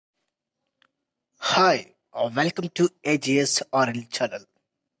Hi, welcome to AGS Oral channel.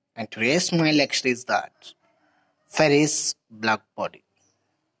 And today's my lecture is that Ferry's black body.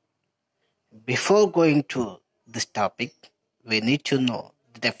 Before going to this topic, we need to know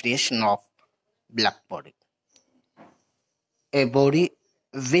the definition of black body. A body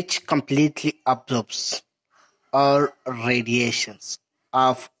which completely absorbs all radiations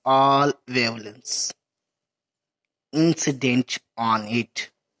of all wavelengths incident on it,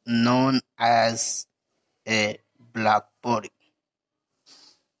 known as a black body.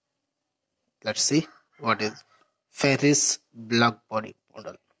 Let's see what is Ferry's black body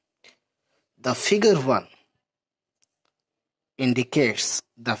model. The figure 1 indicates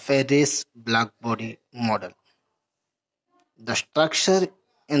the Ferry's black body model. The structure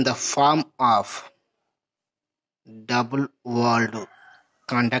in the form of double-walled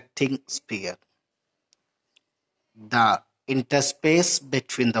conducting sphere. The interspace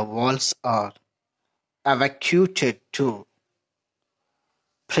between the walls are evacuated to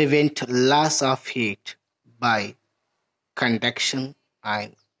prevent loss of heat by convection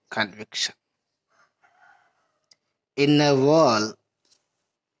and convection. Inner wall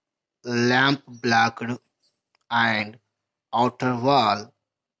lamp blacked and outer wall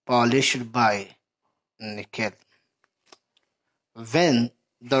polished by nickel. When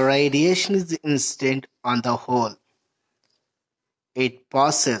the radiation is incident on the hole, it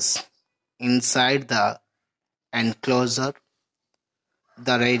passes inside the enclosure.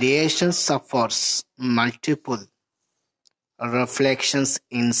 The radiation suffers multiple reflections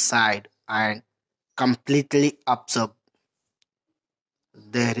inside and completely absorbed.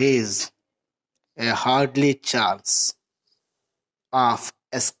 There is a hardly chance of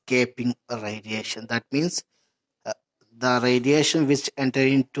escaping radiation. That means the radiation which enter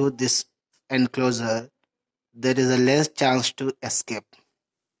into this enclosure, there is a less chance to escape.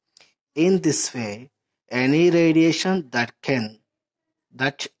 In this way, any radiation that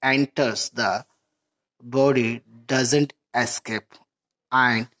enters the body doesn't escape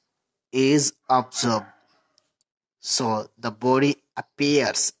and is absorbed. So the body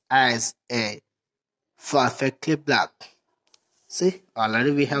appears as a perfectly black. See,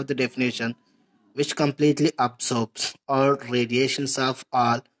 already we have the definition, which completely absorbs all radiations of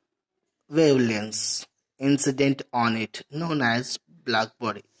all wavelengths incident on it, known as black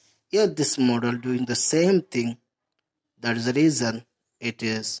body. Here this model doing the same thing. That is the reason it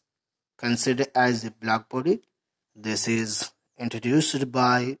is considered as a black body. This is introduced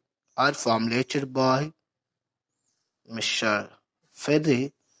by or formulated by Mr.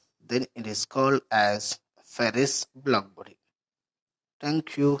 Ferry. Then it is called as Ferry's black body.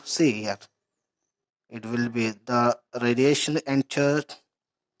 Thank you. See here. It will be the radiation entered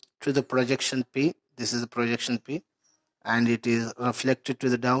to the projection P. This is the projection P, and it is reflected to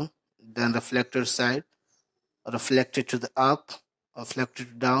the down, then reflected side, reflected to the up,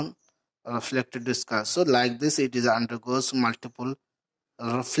 reflected down, reflected to sky. So like this, it is undergoes multiple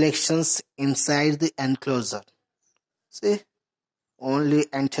reflections inside the enclosure. See, only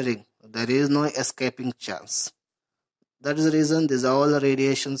entering. There is no escaping chance. That is the reason these are all the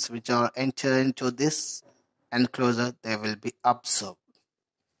radiations which are enter into this enclosure, they will be absorbed.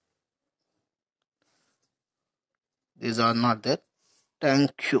 These are not there.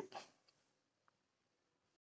 Thank you.